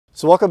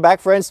So welcome back,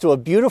 friends, to a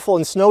beautiful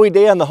and snowy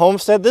day on the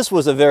homestead. This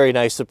was a very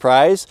nice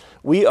surprise.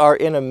 We are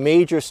in a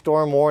major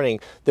storm warning.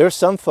 There are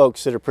some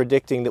folks that are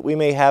predicting that we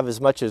may have as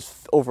much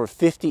as over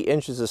 50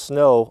 inches of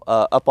snow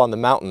up on the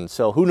mountain.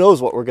 So who knows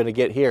what we're going to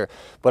get here.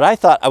 But I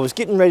thought I was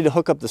getting ready to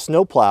hook up the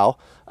snow plow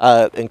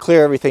and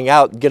clear everything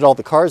out, get all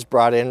the cars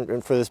brought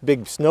in for this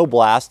big snow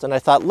blast. And I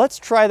thought, let's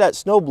try that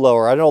snow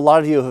blower. I know a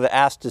lot of you have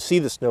asked to see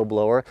the snow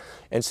blower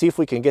and see if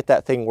we can get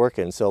that thing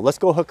working. So let's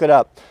go hook it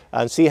up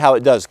and see how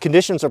it does.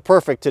 Conditions are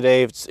perfect today.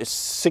 It's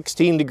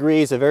 16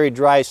 degrees, a very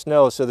dry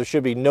snow, so there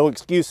should be no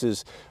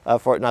excuses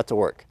for it not to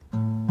work.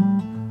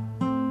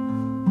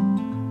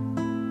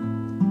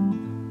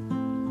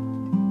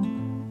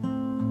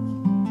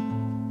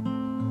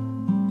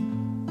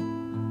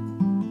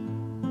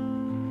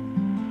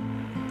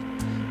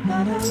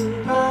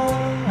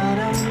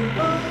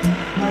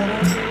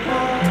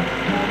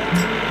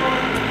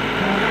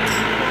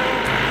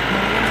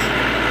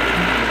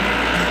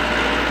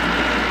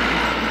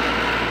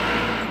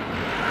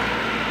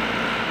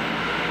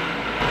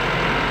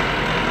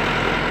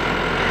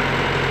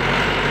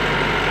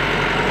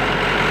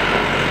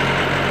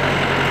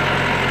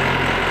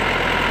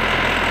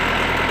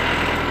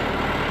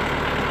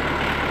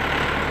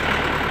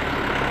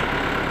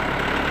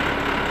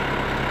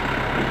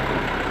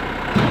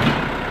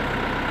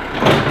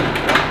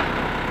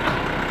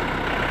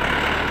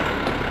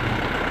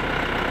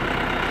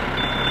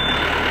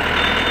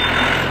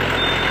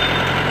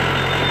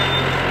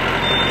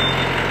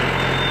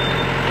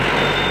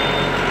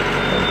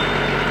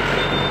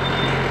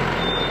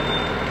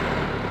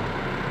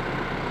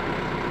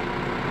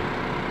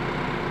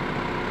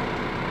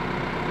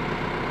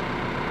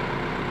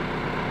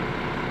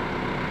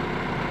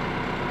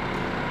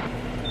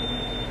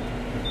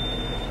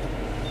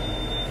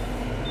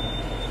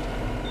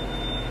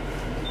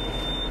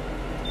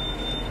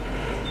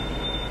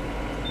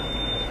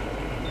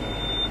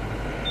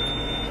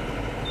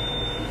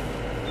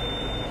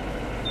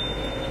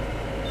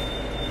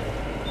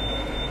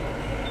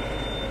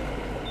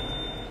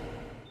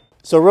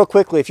 So real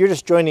quickly, if you're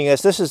just joining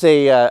us, this is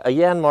a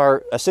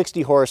Yanmar, a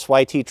 60-horse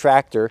YT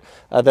tractor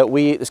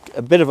it's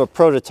a bit of a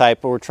prototype,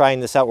 but we're trying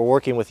this out. We're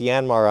working with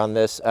Yanmar on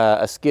this,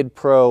 a Skid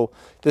Pro.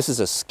 This is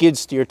a skid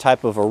steer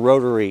type of a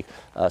rotary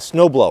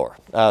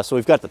snowblower. So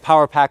we've got the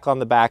power pack on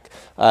the back,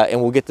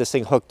 and we'll get this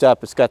thing hooked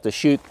up. It's got the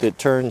chute that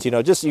turns, you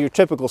know, just your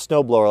typical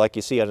snowblower like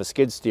you see on a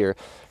skid steer.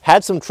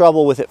 Had some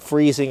trouble with it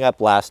freezing up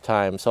last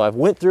time, so I've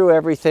went through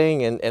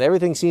everything, and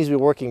everything seems to be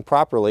working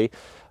properly.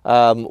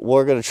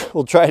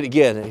 We'll try it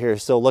again here.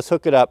 So let's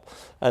hook it up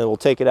and we'll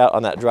take it out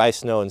on that dry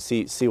snow and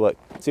see what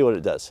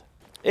it does.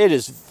 It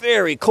is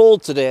very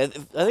cold today.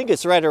 I think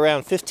it's right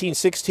around 15,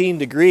 16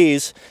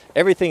 degrees.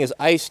 Everything is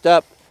iced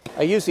up.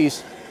 I use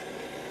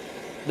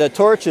the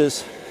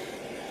torches,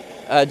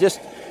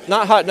 just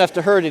not hot enough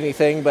to hurt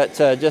anything, but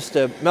just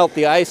to melt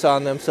the ice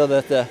on them so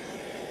that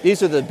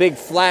these are the big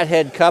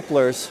flathead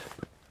couplers.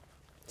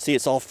 See,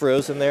 it's all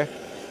frozen there.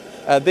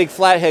 Big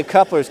flathead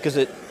couplers because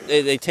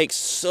they take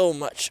so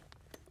much.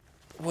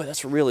 Boy,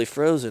 that's really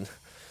frozen.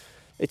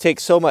 They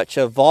take so much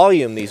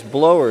volume, these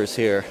blowers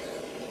here.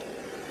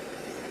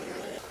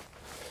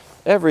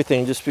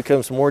 Everything just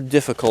becomes more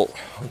difficult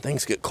when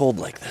things get cold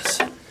like this.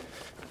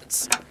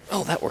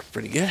 Oh, that worked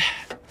pretty good.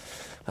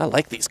 I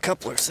like these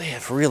couplers. They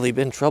have really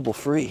been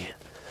trouble-free.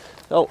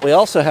 Oh, we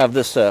also have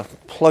this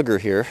plugger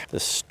here,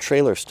 this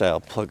trailer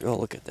style plug. Oh,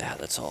 look at that.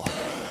 That's all.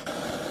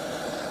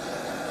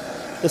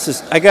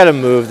 I gotta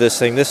move this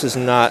thing. This is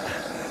not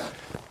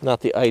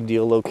the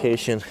ideal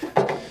location.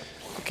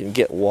 You can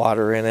get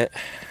water in it.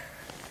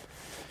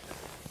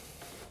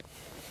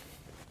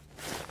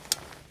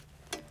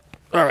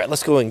 All right,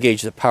 let's go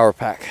engage the power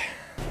pack.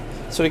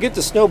 So to get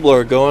the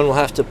snowblower going, we'll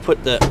have to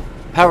put the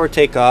power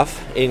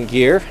takeoff in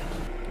gear.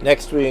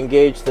 Next, we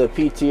engage the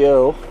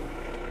PTO.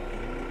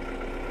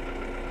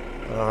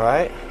 All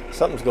right,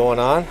 something's going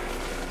on.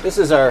 This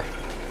is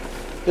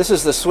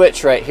the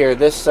switch right here.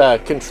 This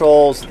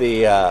controls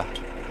the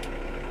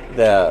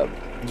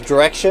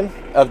direction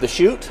of the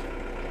chute,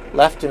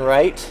 left and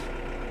right.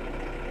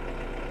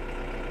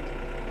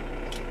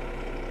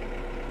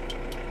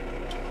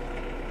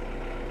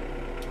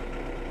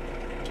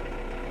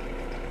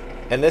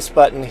 And this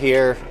button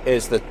here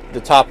is the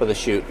top of the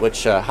chute,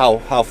 which how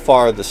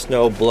far the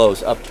snow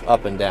blows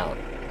up and down.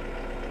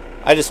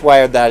 I just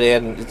wired that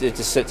in. It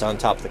just sits on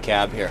top of the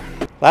cab here.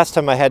 Last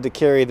time I had to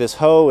carry this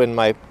hoe and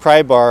my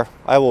pry bar.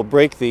 I will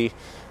break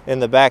in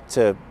the back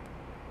to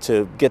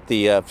get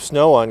the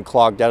snow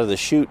unclogged out of the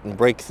chute and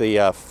break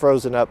the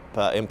frozen up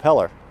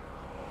impeller.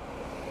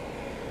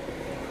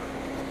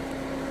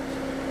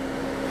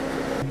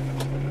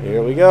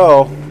 Here we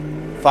go.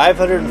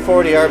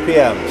 540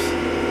 RPMs.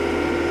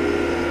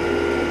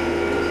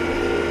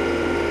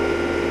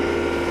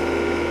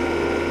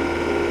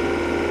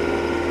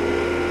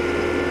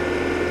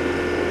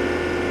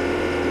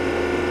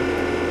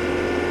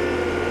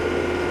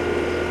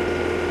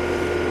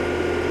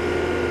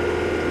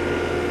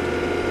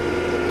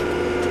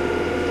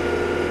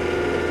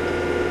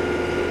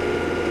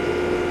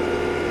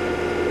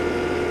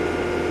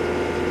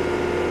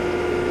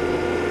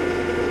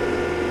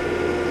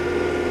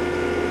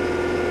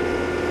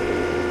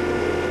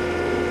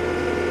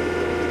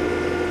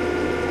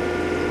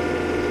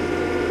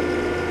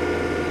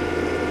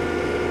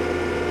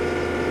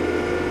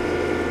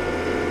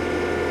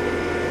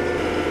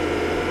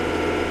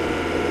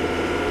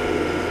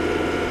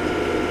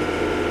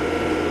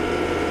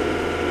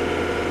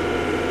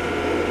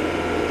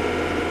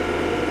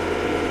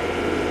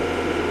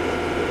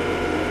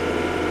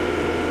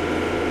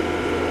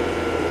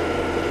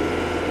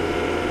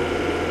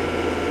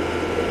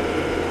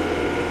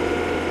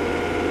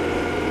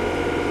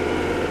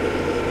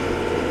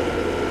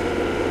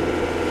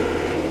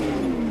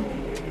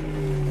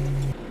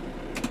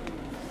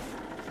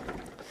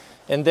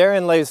 And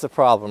therein lays the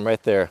problem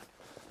right there.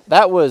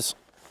 That was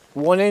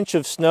 1 inch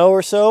of snow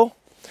or so,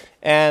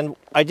 and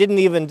I didn't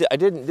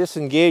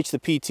disengage the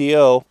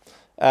PTO.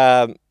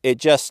 It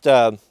just,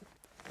 the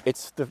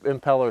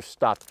impeller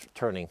stopped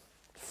turning,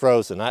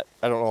 frozen. I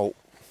don't know.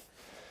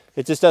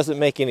 It just doesn't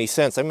make any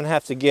sense. I'm gonna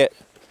have to get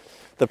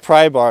the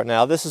pry bar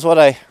now. This is what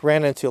I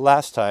ran into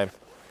last time.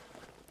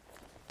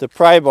 The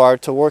pry bar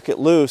to work it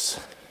loose.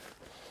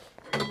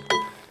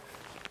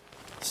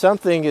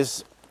 Something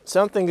is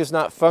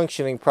not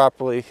functioning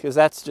properly, because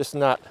that's just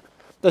not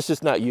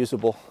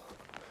usable.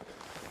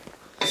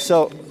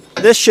 So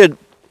this should,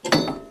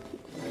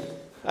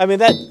 I mean,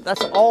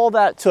 that's all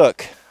that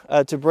took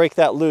to break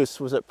that loose,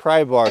 was a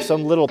pry bar.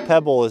 Some little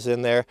pebble is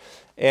in there,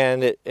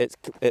 and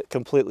it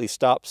completely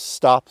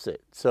stops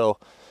it. So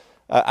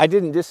I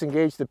didn't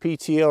disengage the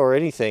PTO or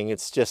anything.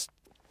 It just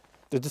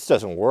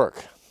doesn't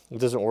work. It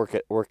doesn't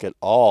work at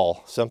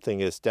all. Something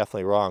is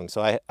definitely wrong.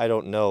 So I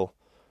don't know.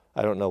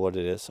 I don't know what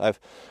it is.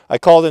 I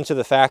called into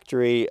the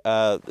factory,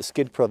 the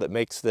Skid Pro that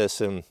makes this,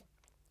 and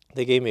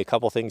they gave me a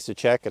couple things to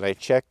check, and I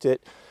checked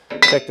it,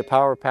 checked the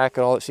power pack,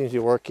 and all it seems to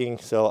be working.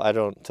 So I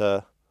don't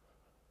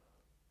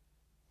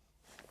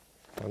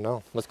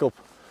know. Let's go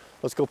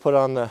put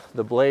on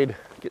the blade,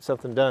 get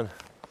something done.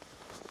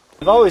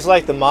 I've always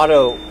liked the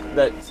motto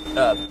that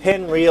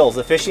pin reels,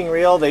 the fishing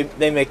reel,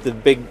 they make the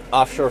big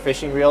offshore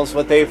fishing reels,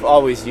 what they've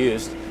always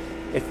used.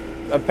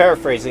 I'm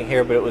paraphrasing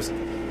here, but it was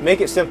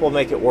make it simple,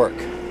 make it work.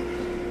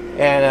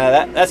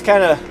 And that's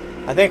kind of,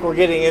 I think we're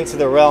getting into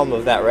the realm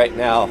of that right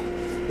now.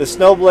 The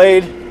snow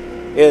blade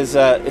is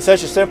it's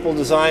such a simple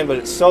design, but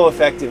it's so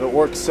effective, it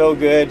works so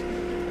good.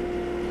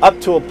 Up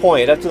to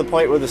the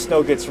point where the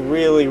snow gets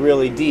really,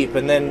 really deep,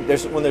 and then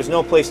when there's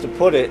no place to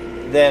put it,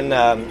 then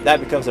that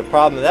becomes a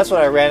problem. And that's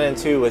what I ran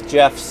into with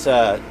Jeff's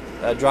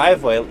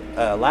driveway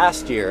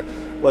last year.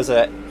 Was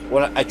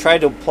when I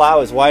tried to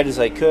plow as wide as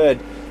I could,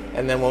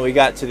 and then when we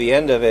got to the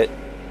end of it,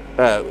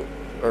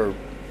 or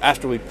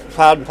after we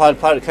plowed,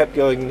 it kept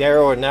going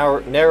narrower and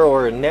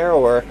narrower and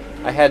narrower.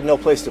 I had no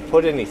place to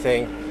put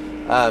anything,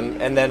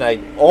 and then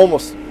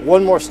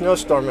one more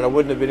snowstorm, and I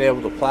wouldn't have been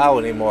able to plow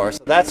anymore.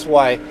 So that's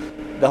why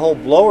the whole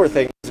blower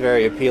thing is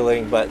very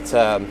appealing. But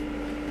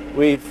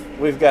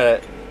we've got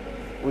to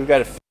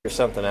figure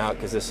something out,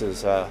 because this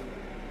is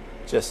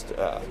just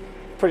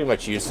pretty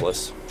much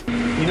useless.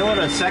 You know what,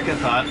 on second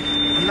thought,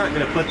 I'm not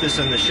going to put this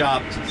in the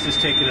shop. It's just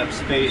taking up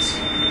space.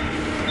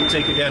 We'll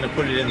take it down and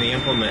put it in the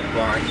implement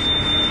barn,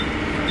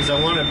 because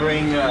I want to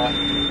bring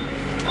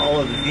all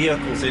of the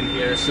vehicles in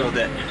here so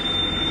that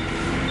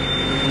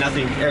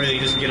everything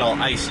doesn't get all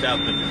iced up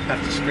and have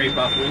to scrape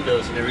off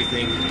windows and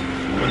everything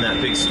when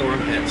that big storm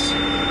hits.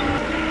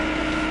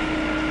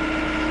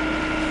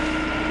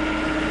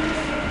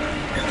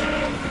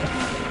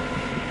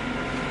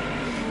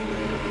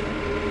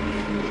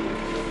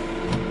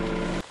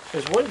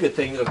 There's one good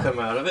thing that'll come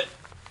out of it.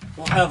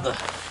 We'll have the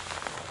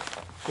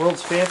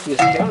world's fanciest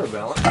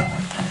counterbalance.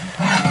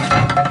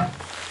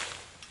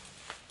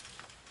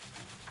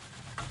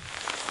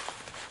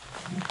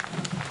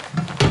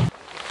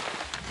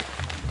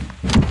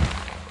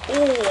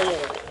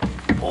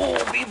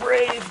 Oh, be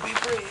brave, be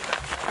brave.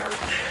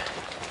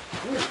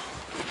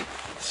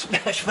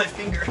 Smash my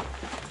finger.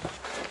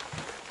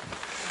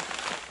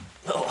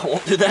 No, I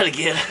won't do that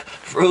again.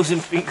 Frozen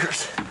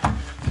fingers.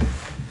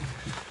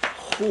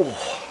 Ooh.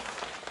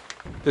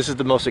 This is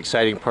the most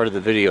exciting part of the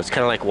video. It's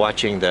kind of like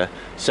watching the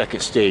second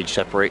stage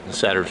separate in the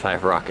Saturn V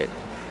rocket.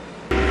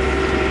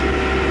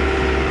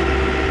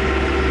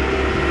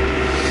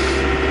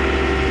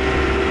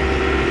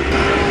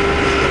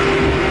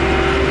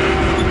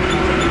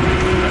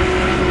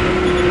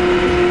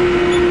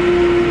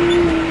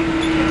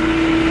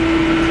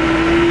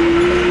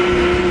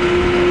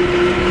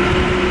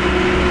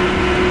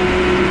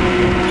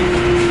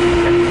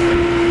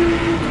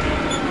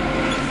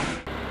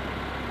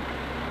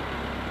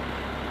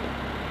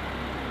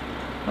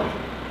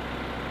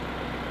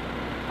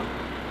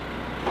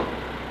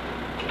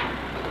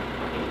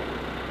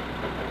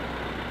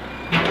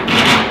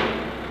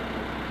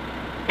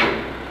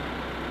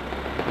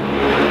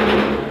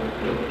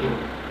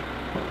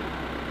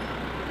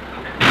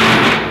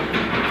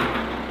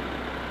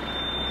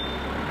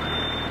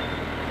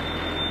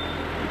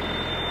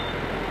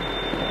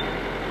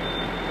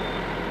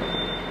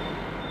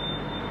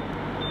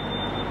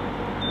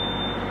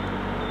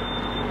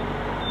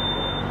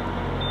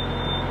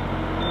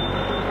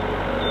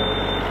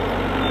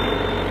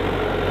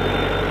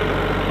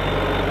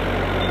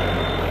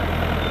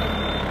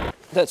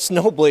 That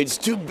snow blade's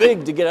too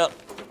big to get out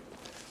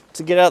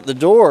the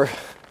door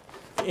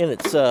in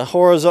its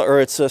horizontal, or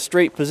its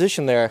straight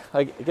position there.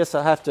 I guess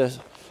I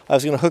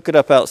was going to hook it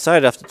up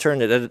outside. I have to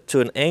turn it to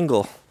an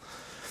angle.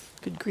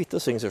 Good grief,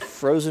 those things are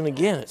frozen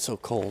again. It's so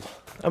cold.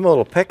 I'm a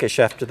little peckish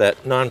after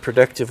that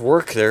non-productive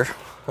work there.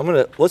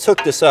 Let's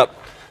hook this up.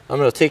 I'm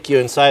gonna take you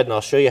inside and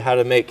I'll show you how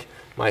to make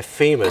my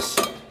famous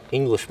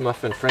English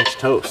muffin French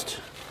toast.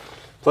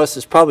 Plus,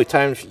 it's probably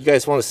time if you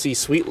guys want to see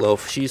Sweet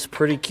Loaf. She's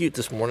pretty cute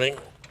this morning.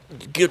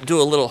 Do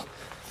a little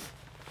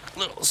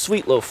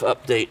Sweet Loaf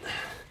update.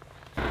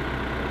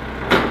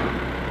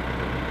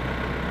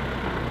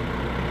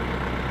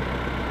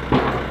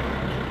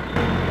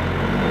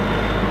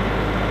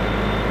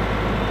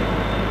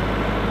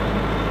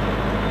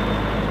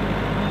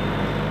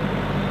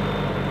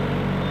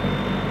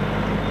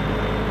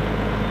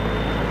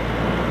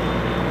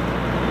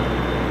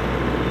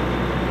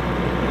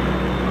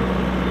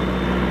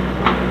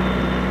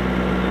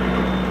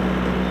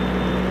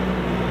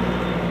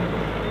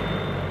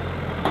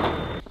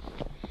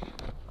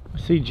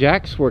 See,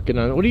 Jack's working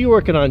on it. What are you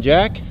working on,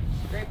 Jack?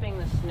 Scraping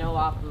the snow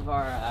off of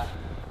our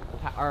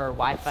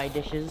Wi-Fi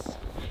dishes.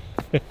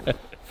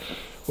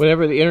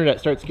 Whenever the internet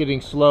starts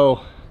getting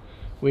slow,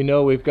 we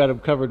know we've got them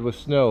covered with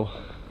snow.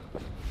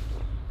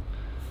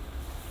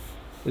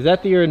 Is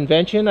that your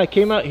invention? I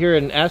came out here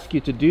and asked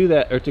you to do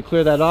that, or to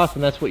clear that off,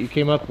 and that's what you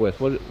came up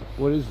with.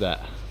 What is that?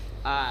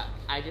 I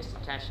just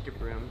attached a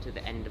broom to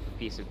the end of a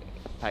piece of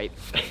pipe.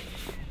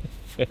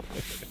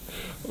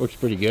 Works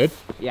pretty good.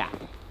 Yeah.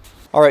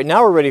 All right,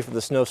 now we're ready for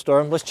the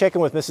snowstorm. Let's check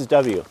in with Mrs.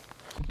 W.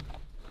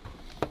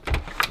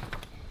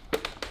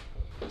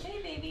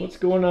 Hey, baby. What's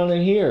going on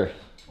in here?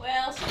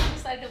 Well, she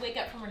decided to wake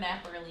up from her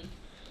nap early.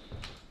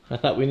 I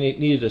thought we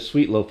needed a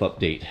sweet loaf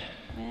update.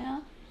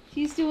 Well,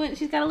 she's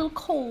got a little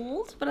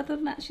cold, but other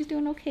than that, she's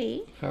doing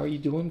okay. How are you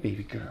doing,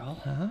 baby girl,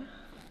 huh?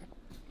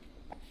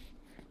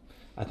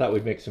 I thought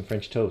we'd make some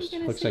French toast.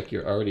 Looks like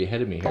you're already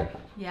ahead of me here.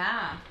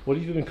 Yeah. What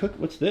have you been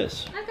cooking? What's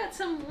this? I've got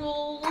some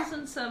rolls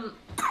and some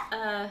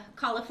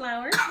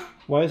cauliflower.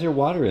 Why is there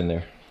water in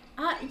there?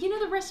 You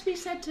know, the recipe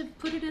said to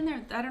put it in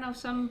there. I don't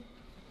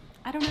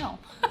know.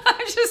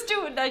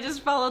 I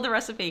just follow the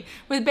recipe.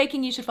 With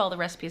baking, you should follow the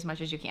recipe as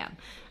much as you can.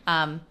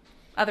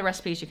 Other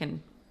recipes you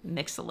can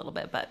mix a little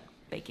bit, but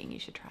baking you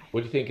should try.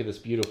 What do you think of this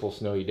beautiful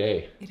snowy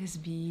day? It is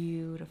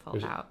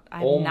beautiful out.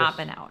 I've almost not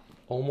been out.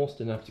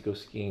 Almost enough to go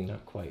skiing,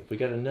 not quite. If we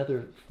got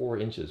another 4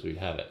 inches, we'd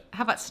have it.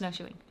 How about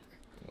snowshoeing?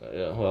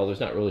 Well,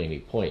 there's not really any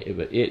point,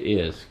 but it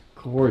is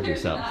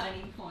gorgeous out. There's not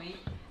any point.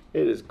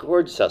 It is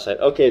gorgeous outside.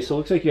 Okay, so it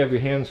looks like you have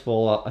your hands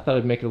full. I thought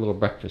I'd make a little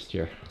breakfast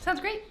here. Sounds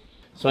great.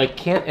 So I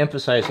can't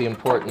emphasize the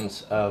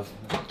importance of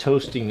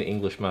toasting the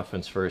English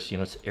muffins first. You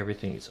know, it's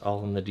everything. It's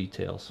all in the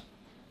details.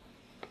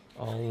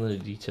 All in the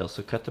details.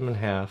 So cut them in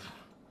half.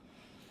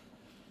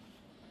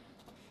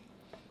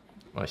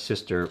 My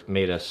sister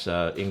made us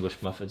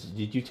English muffins.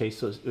 Did you taste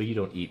those? Well, you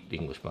don't eat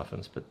English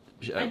muffins, but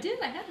I did.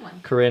 I had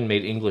one. Corinne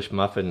made English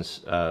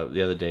muffins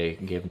the other day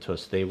and gave them to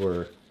us. They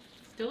were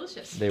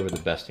delicious. They were the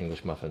best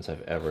English muffins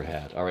I've ever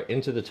had. All right,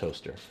 into the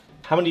toaster.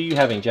 How many are you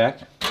having, Jack?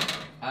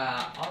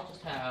 I'll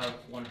just have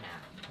one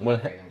half.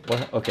 One.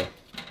 Okay.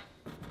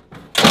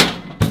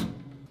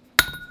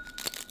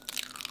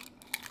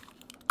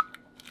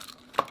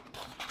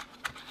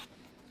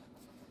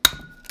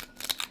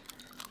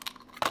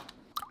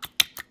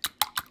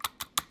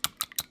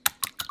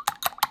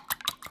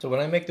 So when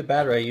I make the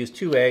batter, I use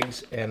 2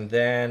 eggs and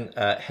then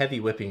heavy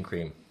whipping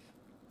cream.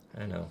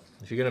 I know,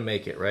 if you're gonna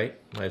make it, right?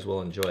 Might as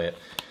well enjoy it.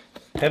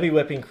 Heavy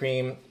whipping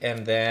cream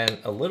and then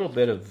a little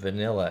bit of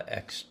vanilla,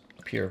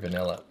 pure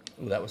vanilla.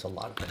 Ooh, that was a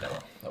lot of vanilla.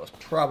 That was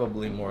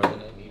probably more than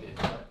I needed.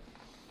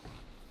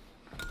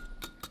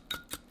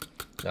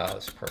 No,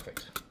 that's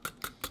perfect.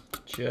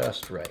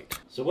 Just right.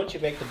 So once you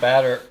make the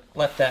batter,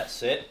 let that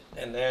sit,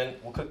 and then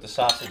we'll cook the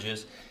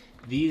sausages.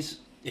 These,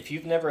 if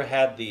you've never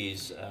had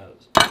these,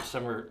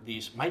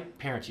 my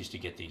parents used to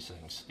get these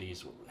things,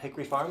 these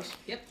Hickory Farms.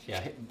 Yep.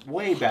 Yeah,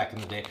 way back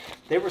in the day.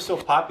 They were so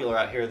popular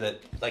out here that,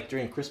 like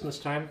during Christmas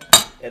time,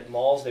 at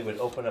malls they would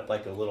open up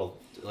like a little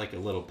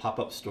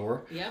pop-up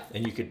store. Yep.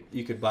 And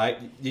you could buy.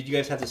 Did you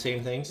guys have the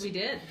same things? We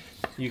did.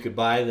 You could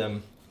buy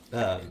them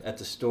at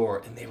the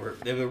store, and they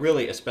were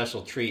really a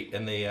special treat.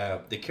 And they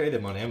carry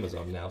them on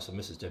Amazon now, so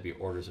Mrs. W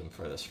orders them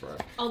for us for.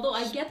 Although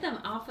I get them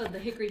off of the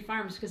Hickory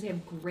Farms because they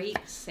have great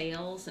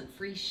sales and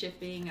free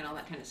shipping and all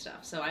that kind of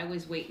stuff. So I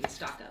always wait and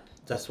stock up.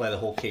 That's why the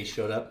whole case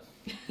showed up.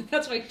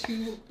 That's why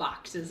 2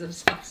 boxes of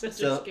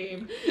sausages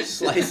came.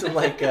 Slice them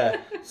like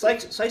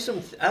slice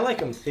them. I like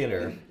them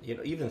thinner. You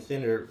know, even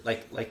thinner,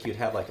 like you'd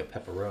have like a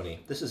pepperoni.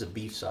 This is a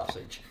beef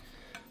sausage,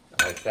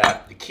 like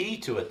that. The key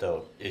to it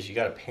though is you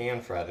got to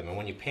pan fry them, and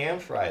when you pan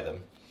fry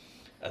them,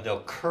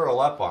 they'll curl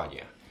up on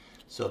you.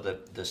 So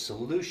the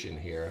solution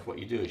here, what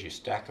you do is you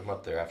stack them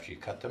up there after you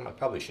cut them. You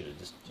probably should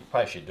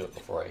do it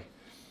before I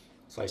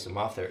slice them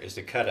off there, is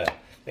to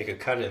make a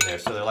cut in there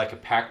so they're like a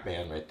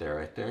Pac-Man right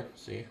there.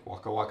 See?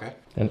 Waka waka.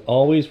 And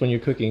always when you're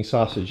cooking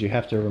sausage, you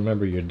have to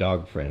remember your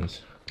dog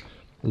friends.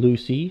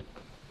 Lucy,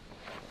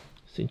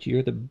 since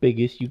you're the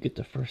biggest, you get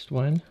the first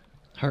one.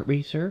 Heart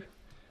racer.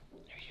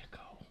 There you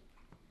go.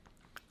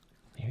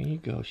 There you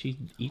go. She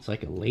eats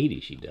like a lady,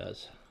 she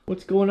does.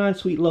 What's going on,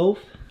 sweet loaf?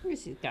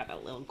 She's got a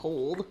little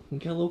cold. You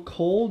got a little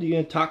cold? You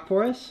gonna talk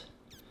for us?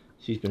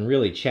 She's been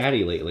really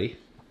chatty lately.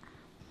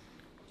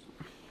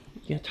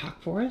 You gonna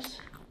talk for us?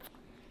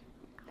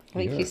 I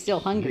think she's still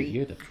hungry.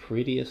 You're the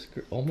prettiest,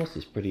 almost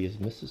as pretty as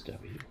Mrs.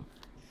 W.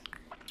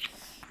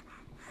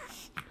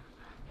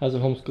 How's the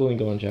homeschooling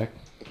going, Jack?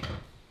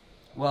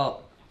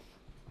 Well,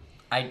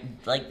 I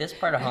like this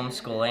part of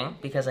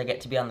homeschooling because I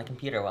get to be on the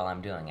computer while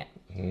I'm doing it.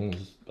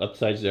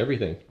 Upsides to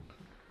everything.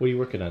 What are you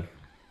working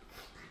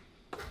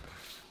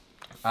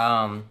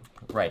on?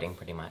 Writing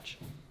pretty much.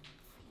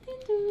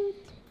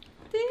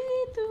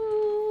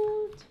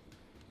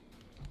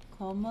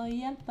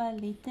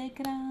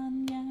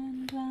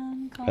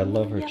 I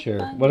love her chair.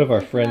 One of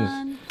our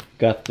friends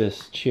got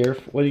this chair.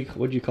 What do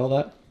you call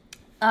that?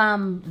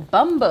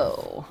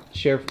 Bumbo.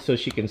 Chair so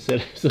she can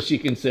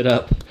sit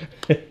up.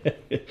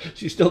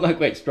 She's still not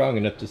quite strong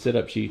enough to sit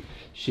up. She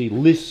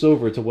lists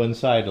over to one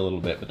side a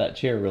little bit, but that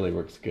chair really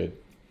works good.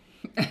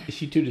 Is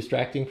she too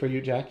distracting for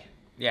you, Jack?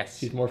 Yes.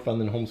 She's more fun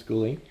than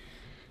homeschooling.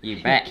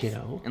 You bet.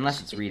 Kiddo.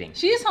 Unless it's reading.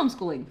 She is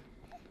homeschooling.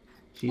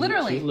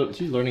 Literally.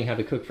 She's learning how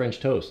to cook French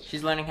toast.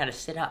 She's learning how to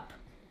sit up.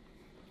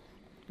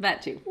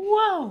 That too.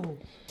 Whoa.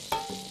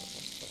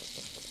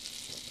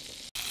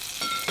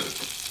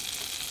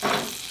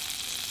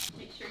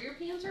 Make sure your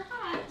pans are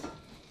hot.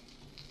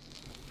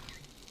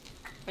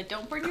 But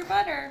don't burn your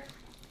butter.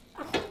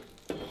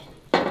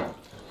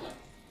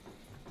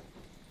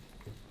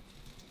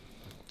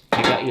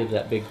 I got you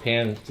that big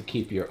pan to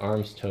keep your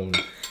arms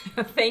toned.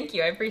 Thank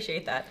you, I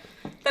appreciate that.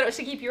 Thought it was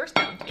to keep yours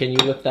toned. Can you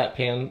lift that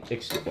pan,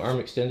 arm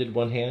extended,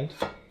 one hand?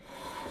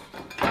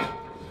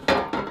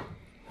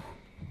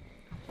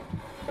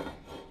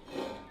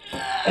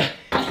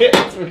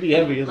 It's pretty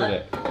heavy, isn't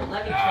it?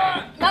 Let me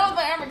try. Not with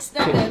my arm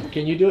extended.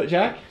 Can you do it,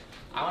 Jack?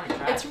 I want to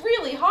try. It's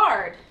really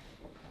hard.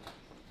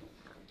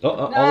 All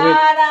the way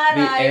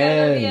The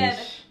end. end.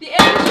 The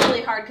end is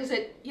really hard because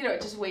it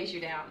just weighs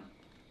you down.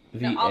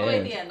 All the way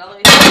at the end. All the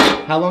way.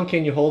 How long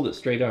can you hold it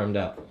straight armed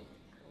out?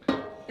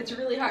 It's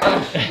really hard.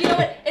 You know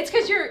what? It's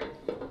because you're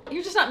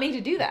just not made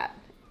to do that.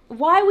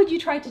 Why would you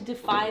try to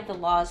defy the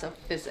laws of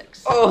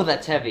physics? Oh,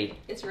 that's heavy.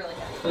 It's really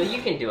heavy. Well,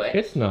 you can do it.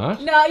 It's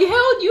not. No, you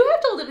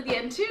have to hold it at the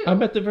end too.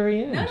 I'm at the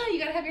very end. No, you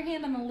gotta have your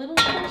hand on the little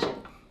portion.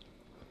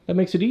 That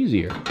makes it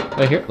easier.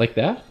 Right here, like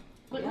that?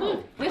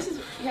 Look, this is,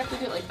 you have to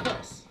do it like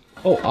this.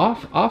 Oh,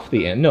 off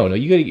the end. No,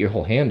 you gotta get your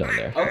whole hand on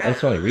there. Okay.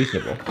 That's only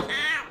reasonable.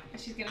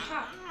 She's gonna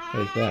pop.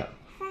 Like that.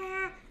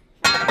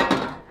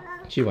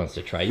 She wants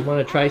to try. You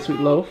want to try, Sweet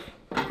Loaf?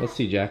 Let's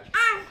see, Jack.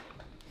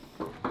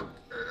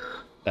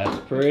 That's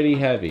pretty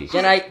heavy.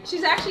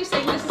 She's actually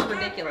saying this is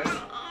ridiculous.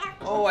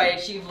 Oh, I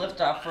achieved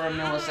liftoff for a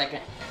millisecond.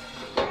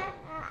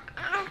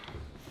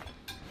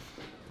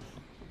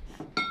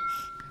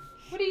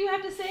 What do you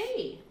have to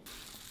say?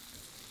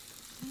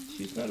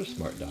 She's not a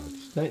smart dog.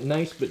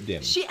 Nice but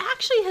dim. She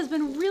actually has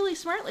been really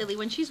smart lately.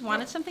 When she's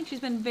wanted something,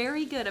 she's been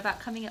very good about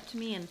coming up to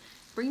me and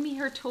bring me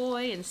her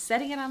toy and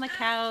setting it on the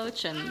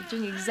couch and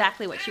doing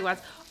exactly what she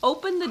wants.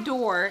 Opened the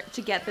door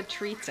to get the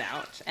treats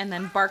out and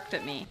then barked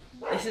at me.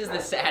 This is the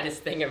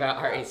saddest thing about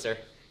Heart Racer.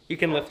 You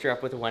can lift her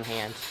up with one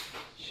hand.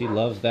 She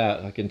loves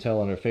that. I can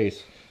tell on her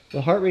face.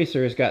 The Heart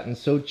Racer has gotten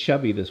so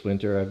chubby this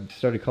winter, I've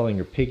started calling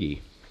her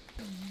Piggy.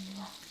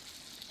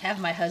 Have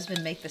my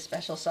husband make the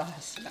special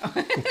sauce. No.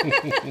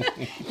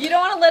 You don't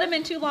want to let him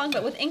in too long,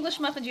 but with English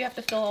muffins, you have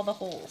to fill all the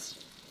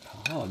holes.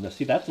 Oh, now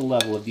see, that's a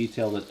level of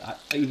detail that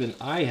even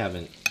I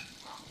haven't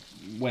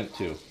went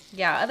to.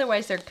 Yeah,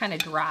 otherwise they're kind of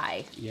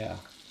dry. Yeah.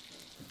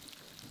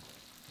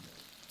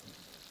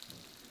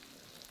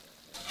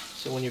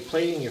 So when you're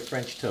plating your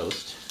French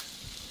toast,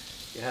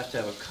 you have to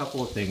have a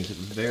couple of things that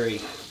are very,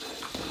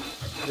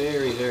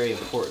 very, very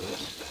important.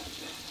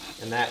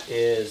 And that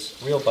is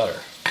real butter.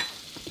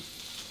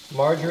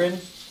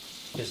 Margarine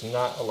is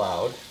not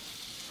allowed.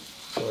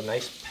 So a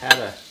nice pat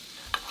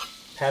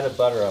of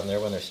butter on there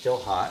when they're still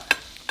hot.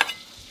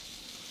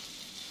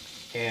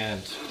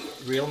 And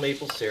real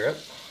maple syrup.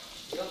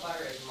 Real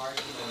butter is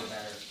marginally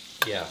better.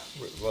 Yeah,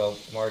 well,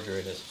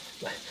 margarine is.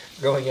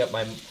 Growing up,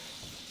 my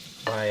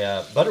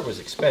butter was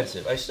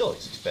expensive. Still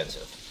it's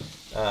expensive.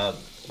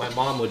 My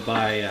mom would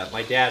buy.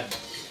 My dad,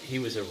 he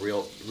was a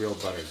real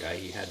butter guy.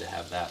 He had to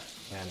have that,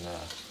 and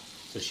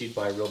so she'd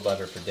buy real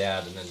butter for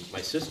Dad, and then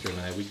my sister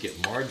and I would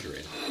get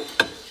margarine.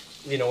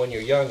 You know, when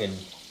you're young and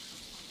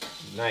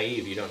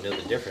naive, you don't know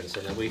the difference.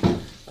 And then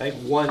I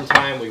think one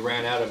time we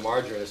ran out of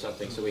margarine or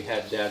something, so we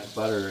had Dad's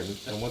butter,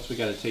 and once we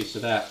got a taste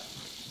of that,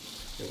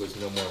 there was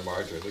no more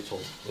margarine.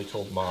 We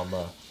told Mom,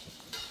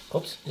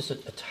 oops, just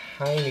a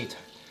tiny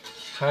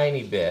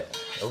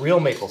bit, a real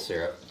maple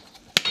syrup,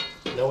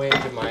 no Aunt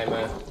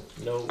Jemima,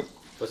 no.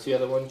 What's the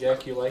other one,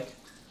 Jack? You like?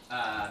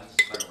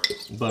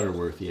 Butterworth.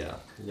 Butterworth, yeah.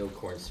 No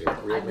corn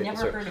syrup. Real I've maple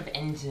never syrup. heard of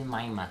Aunt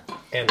Jemima.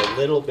 And a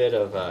little bit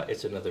of,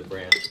 it's another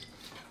brand.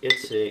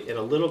 And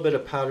a little bit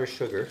of powdered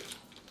sugar,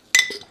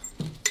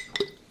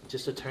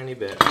 just a tiny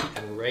bit,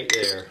 and right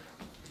there,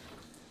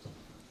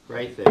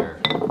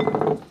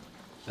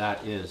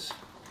 that is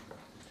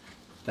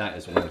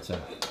where it's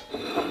at.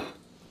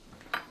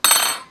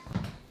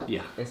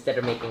 Yeah. Instead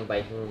of making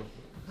by whom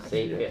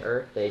save it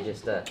earth, they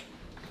just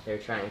they're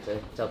trying to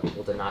tell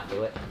people to not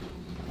do it.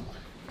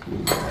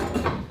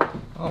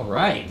 All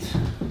right.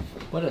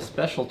 What a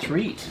special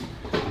treat.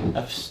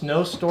 A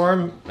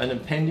snowstorm, an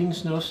impending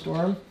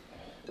snowstorm,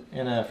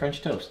 and a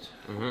French toast.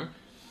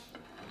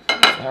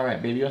 Mm-hmm. All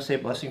right, baby, you want to say a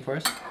blessing for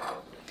us?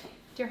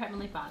 Dear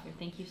Heavenly Father,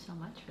 thank you so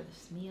much for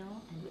this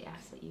meal, and we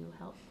ask that you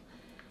help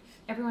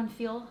everyone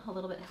feel a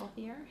little bit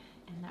healthier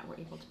and that we're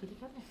able to be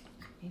together.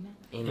 Amen.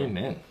 Amen.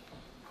 Amen.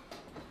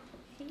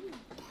 Hey,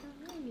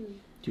 how are you?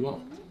 Do you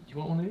want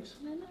one of these?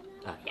 No, no, no.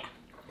 Oh, yeah.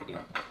 I do.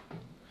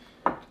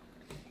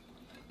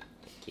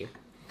 Thank you.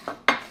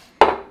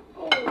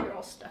 Oh, you're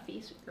all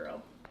stuffy, sweet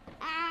girl.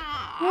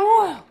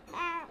 Whoa!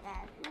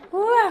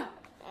 Whoa!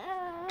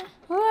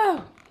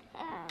 Whoa!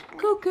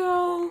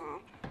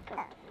 Coco!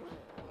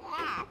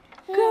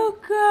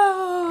 Coco!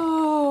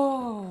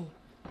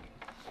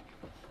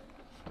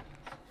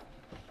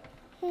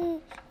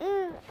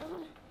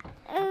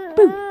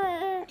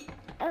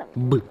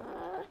 Boo.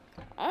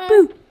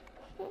 Boo!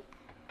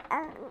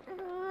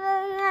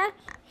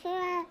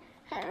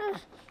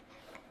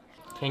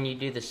 Can you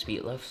do the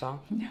Sweet Loaf song?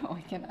 No,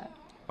 I cannot.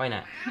 Why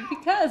not?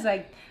 Because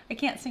I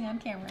can't sing on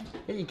camera.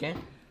 Yeah, you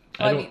can.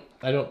 Well,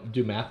 I don't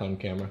do math on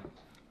camera.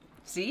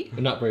 See?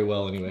 Not very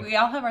well, anyway. We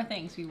all have our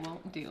things we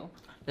won't do.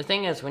 The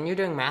thing is, when you're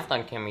doing math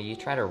on camera, you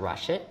try to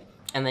rush it,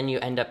 and then you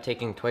end up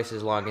taking twice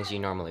as long as you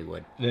normally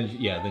would. Then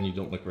you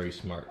don't look very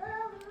smart.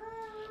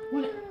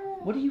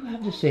 What do you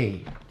have to say?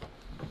 Do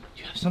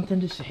you have something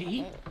to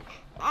say?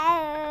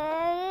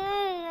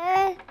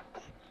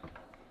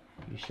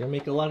 You sure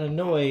make a lot of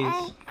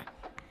noise.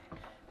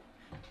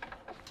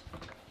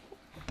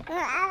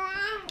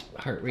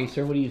 Heart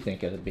Racer, what do you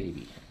think of the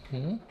baby?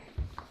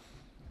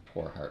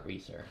 Poor Heart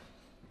Racer.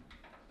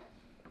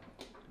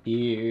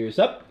 Ears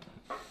up.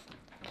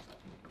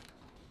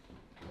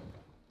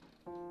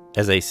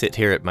 As I sit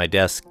here at my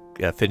desk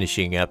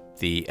finishing up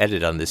the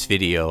edit on this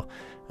video,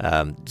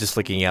 just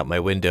looking out my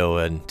window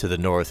and to the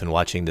north and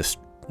watching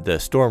the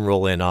storm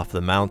roll in off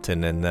the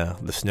mountain and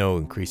the snow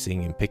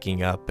increasing and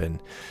picking up,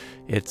 and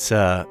it's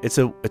a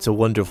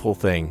wonderful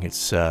thing.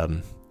 It's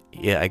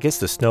I guess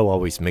the snow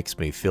always makes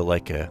me feel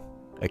like a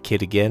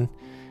kid again.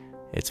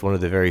 It's one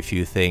of the very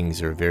few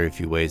things or very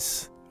few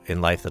ways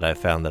in life that I've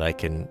found that I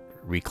can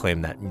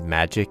reclaim that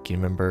magic. You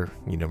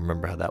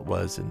remember how that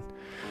was, and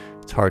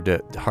it's hard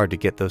to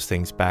get those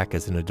things back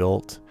as an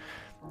adult.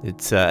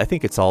 It's I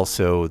think it's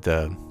also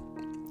the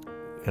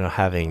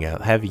having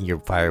your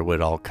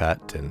firewood all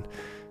cut and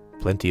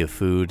plenty of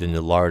food in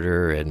the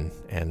larder and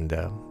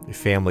your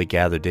family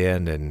gathered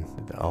in and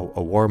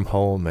a warm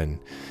home and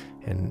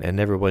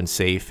everyone's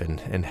safe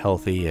and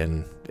healthy,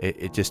 and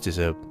it just is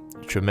a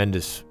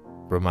tremendous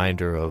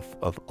reminder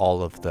of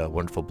all of the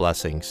wonderful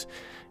blessings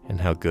and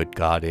how good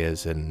God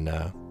is, and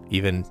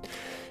even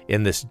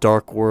in this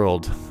dark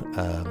world,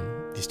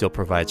 He still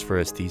provides for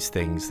us these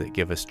things that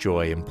give us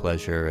joy and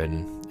pleasure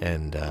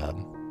and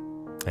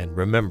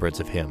remembrance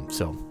of Him.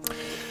 So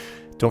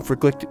don't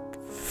forget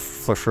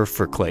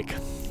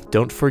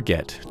Don't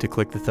forget to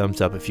click the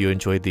thumbs up if you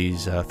enjoyed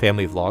these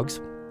family vlogs,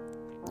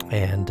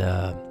 and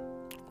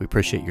we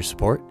appreciate your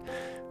support.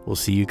 We'll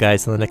see you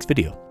guys in the next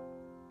video.